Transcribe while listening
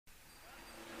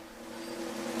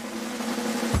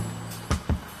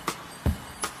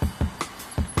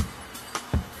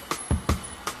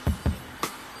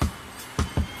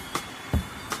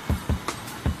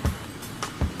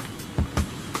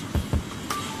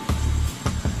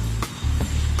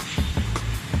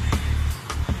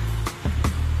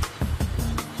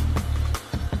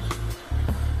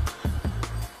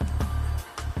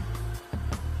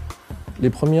Les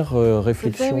premières The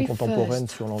réflexions very contemporaines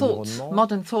first sur thoughts, l'environnement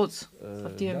modern thoughts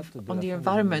datent de on la the fin des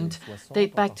environment années 60,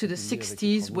 date en back to the particulier avec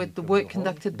les 60s travaux with du the Club work de Rome,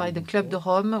 conducted qui by the Club de débouchaient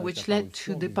Rome, à which led l'apparition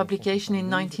to en the publication in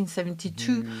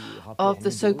 1972 1972 du rapport of the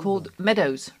Meadows. so-called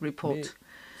Meadows Mais report.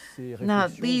 ces Now,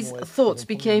 réflexions these vont être thoughts dans une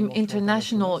became première dimension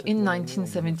international internationale cette in même année, en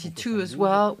 1972 as 1972,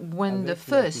 well, when the avec la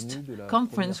first tenue de la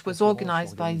conference première was conférence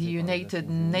organized by the organisée par les United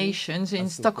Nations Unies Nations in à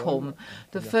Stockholm, Stockholm,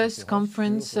 the une première first conférence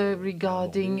conference qui a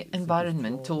regarding abordé ces questions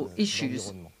environmental issues.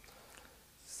 d'environnement.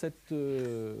 Said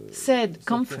Cette conference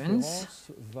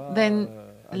conférence va then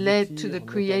led to aboutir the notamment à la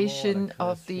creation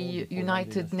of création the du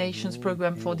United Nations Nations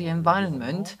Programme Unies for the pour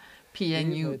Environment, et va être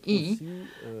PNUE, aussi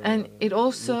and it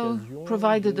also l'occasion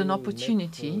provided an de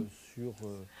opportunity mettre sur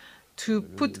to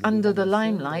put le under devant the de la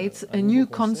scène limelight un a nouveau new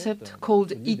concept called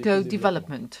celui d'éco-développement.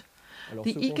 eco-development. Alors,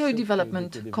 The ce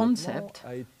eco-development concept concept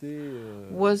a été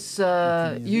was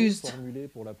utilisé, used formulé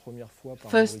pour la première fois par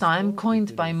first time, Strong, qui coined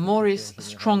était by le Maurice secrétaire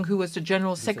Strong, général who was the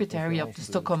General de cette Secretary of the conférence de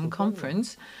Stockholm Stockholm.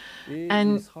 Conference, Et il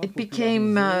and sera it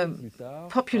became popularisé plus tard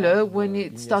popular par when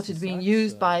it Ignacy started being Sachs,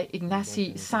 used by qui est donc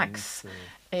Ignacy un Sachs,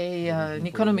 économiste an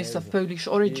economist of Polish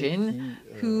origin,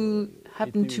 who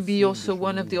happened to be also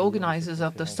one of the organizers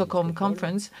of the Stockholm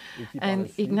Conference. And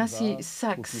Ignacy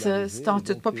Sachs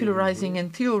started popularizing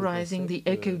and theorizing the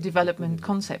eco-development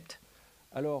concept.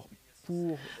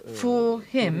 For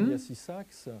him,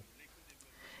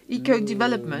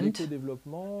 eco-development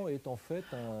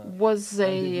was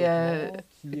a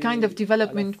kind of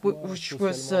development which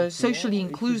was socially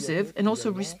inclusive and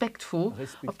also respectful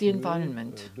of the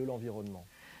environment.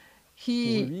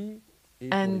 He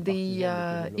and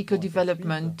the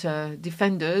eco-development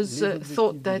defenders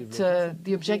thought that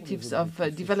the objectives of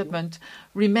development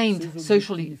remained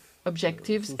socially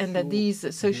objectives, and that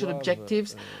these social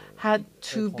objectives had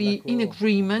to be in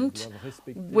agreement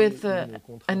with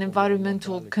an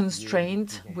environmental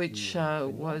constraint which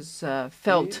was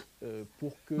felt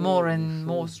more and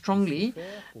more strongly,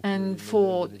 and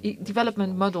for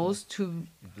development models to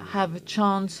have a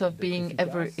chance of being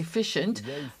ever efficient,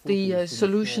 the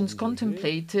solutions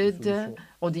contemplated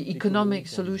or the economic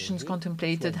solutions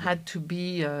contemplated had to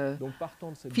be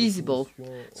feasible.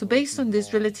 So based on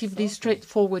this relatively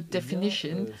straightforward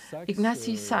definition,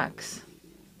 Ignacy Sachs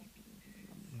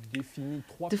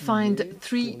defined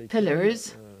three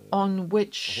pillars on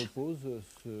which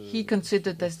he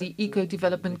considered as the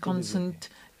eco-development concept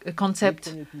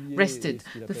rested.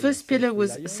 The first pillar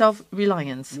was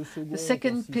self-reliance. The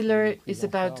second pillar is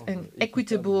about an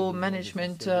equitable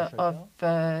management of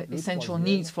essential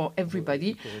needs for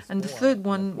everybody. And the third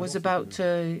one was about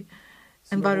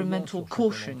environmental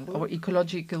caution or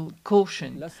ecological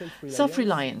caution.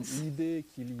 Self-reliance.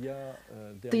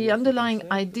 The underlying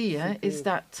idea is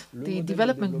that the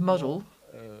development model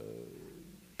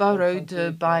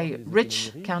borrowed by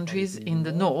rich countries in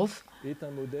the north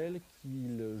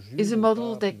is a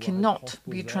model that cannot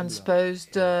be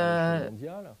transposed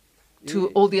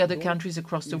to all the other countries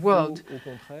across the world.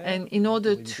 And in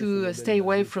order to stay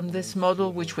away from this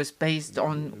model, which was based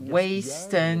on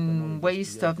waste and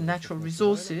waste of natural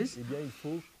resources,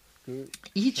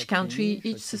 each country,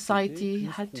 each society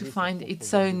had to find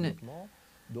its own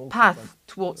path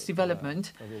towards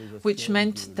development, which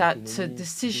meant that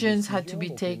decisions had to be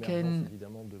taken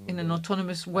in an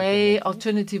autonomous way,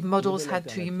 alternative models had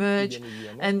to emerge,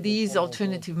 and these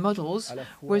alternative models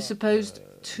were supposed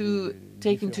to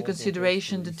take into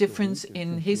consideration the difference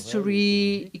in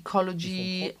history,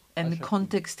 ecology, and the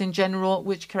context in general,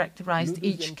 which characterized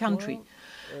each country.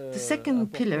 The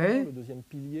second pillar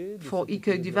for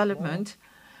eco-development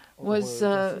was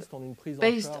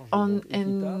based on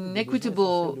an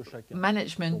equitable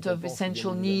management of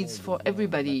essential needs for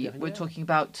everybody. We're talking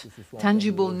about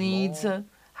tangible needs,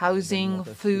 housing,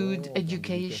 food,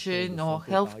 education, or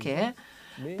healthcare.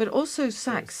 But also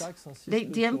Sachs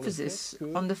laid the emphasis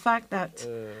on the fact that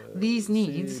these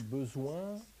needs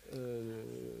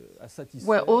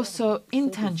were also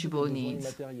intangible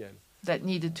needs that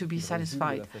needed to be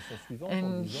satisfied.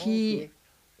 And he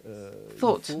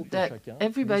thought that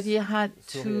everybody had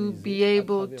to be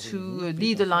able to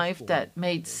lead a life that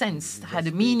made sense, had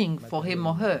a meaning for him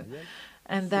or her,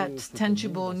 and that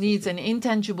tangible needs and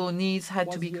intangible needs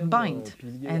had to be combined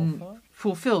and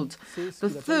fulfilled. The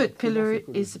third pillar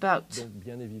is about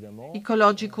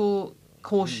ecological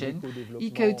caution.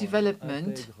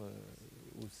 Eco-development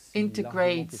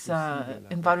integrates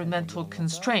environmental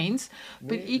constraints,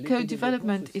 but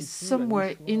eco-development is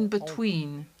somewhere in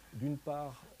between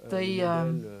the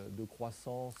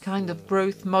kind of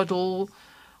growth model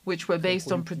which were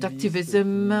based on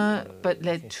productivism but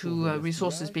led to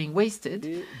resources being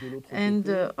wasted, and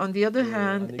on the other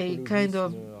hand, a kind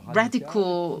of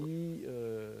radical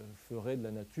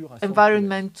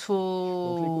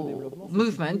environmental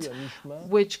movement,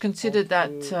 which considered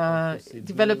that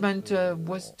development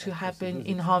was to happen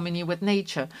in harmony with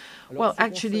nature. Well,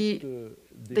 actually,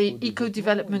 the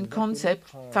eco-development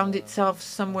concept found itself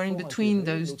somewhere in between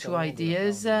those two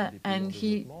ideas, and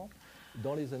he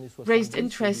raised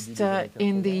interest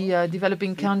in the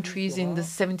developing countries in the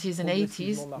 70s and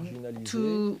 80s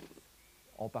to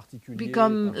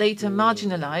become later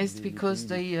marginalized because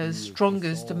the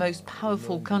strongest, the most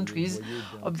powerful countries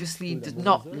obviously did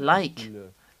not like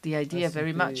the idea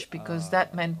very much, because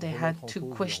that meant they had to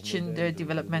question their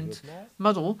development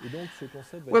model,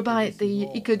 whereby the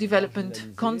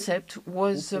eco-development concept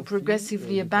was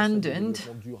progressively abandoned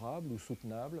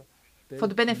for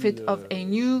the benefit of a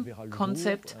new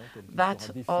concept, that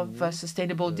of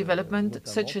sustainable development,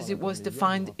 such as it was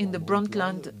defined in the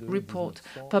Brundtland report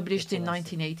published in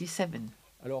 1987.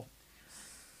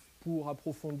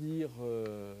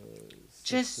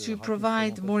 Just to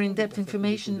provide more in-depth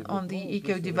information on the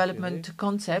eco-development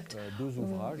concept,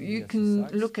 you can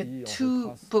look at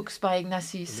two books by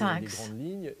Sachs,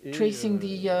 tracing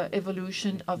the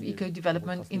evolution of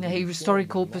eco-development in a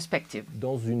historical perspective.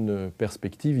 Dans une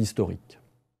perspective historique.